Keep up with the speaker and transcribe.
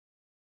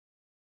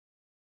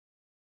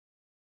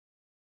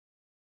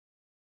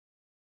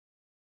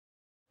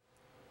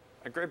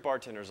a great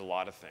bartender is a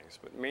lot of things,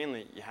 but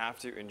mainly you have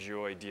to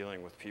enjoy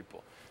dealing with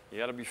people. You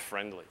got to be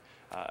friendly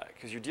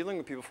because you're dealing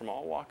with people from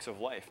all walks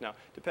of life. Now,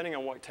 depending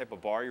on what type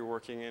of bar you're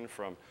working in,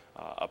 from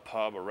a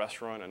pub, a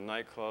restaurant, a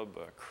nightclub,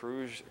 a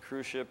cruise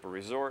ship, a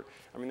resort,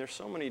 I mean, there's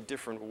so many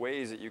different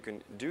ways that you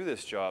can do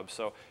this job.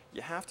 So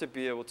you have to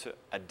be able to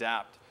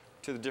adapt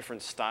to the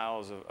different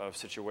styles of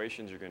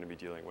situations you're going to be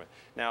dealing with.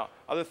 Now,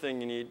 other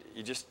thing you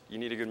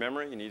need a good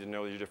memory. You need to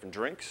know your different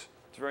drinks.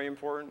 It's very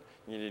important.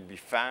 You need to be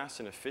fast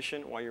and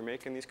efficient while you're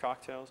making these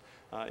cocktails.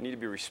 You need to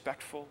be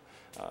respectful.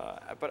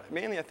 But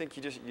mainly, I think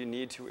you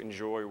need to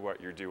enjoy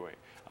what you're doing.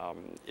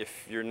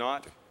 If you're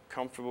not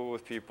comfortable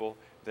with people,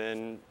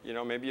 then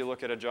maybe you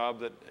look at a job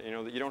that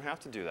that you don't have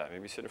to do that.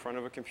 Maybe sit in front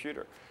of a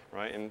computer,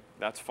 right? And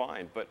that's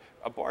fine. But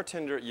a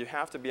bartender, you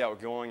have to be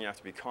outgoing. You have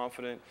to be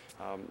confident.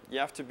 You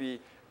have to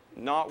be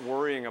not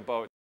worrying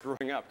about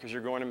screwing up because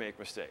you're going to make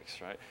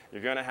mistakes, right?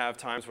 You're going to have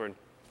times when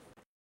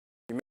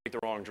you make the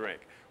wrong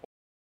drink.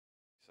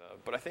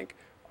 But I think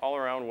all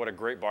around, what a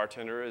great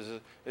bartender is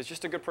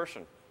just a good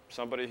person,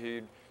 somebody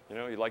who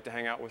you'd like to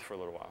hang out with for a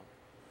little while.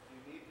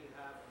 You need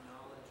to have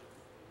knowledge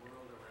of the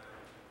world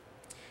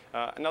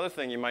around you. Another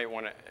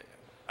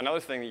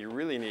thing that you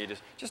really need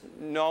is just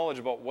knowledge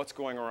about what's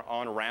going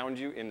on around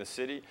you in the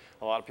city.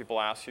 A lot of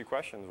people ask you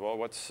questions. Well,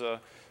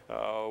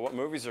 what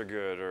movies are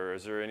good, or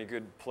is there any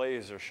good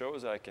plays or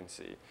shows I can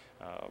see?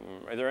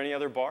 Are there any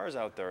other bars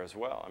out there as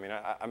well? I mean,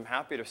 I'm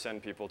happy to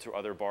send people to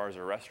other bars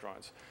or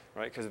restaurants,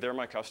 right? Because they're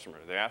my customer.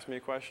 They ask me a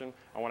question.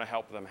 I want to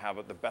help them have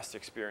the best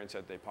experience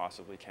that they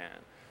possibly can.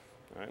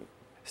 Right?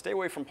 Stay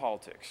away from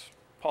politics.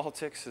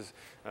 Politics is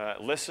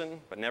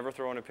listen, but never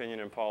throw an opinion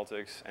in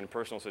politics and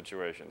personal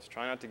situations.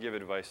 Try not to give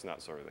advice and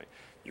that sort of thing.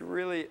 You're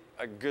really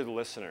a good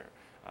listener.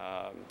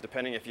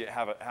 Depending if you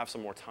have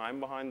some more time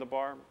behind the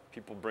bar,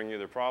 people bring you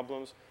their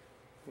problems.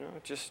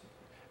 Just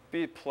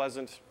be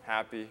pleasant,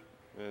 happy,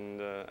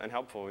 and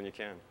helpful when you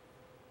can.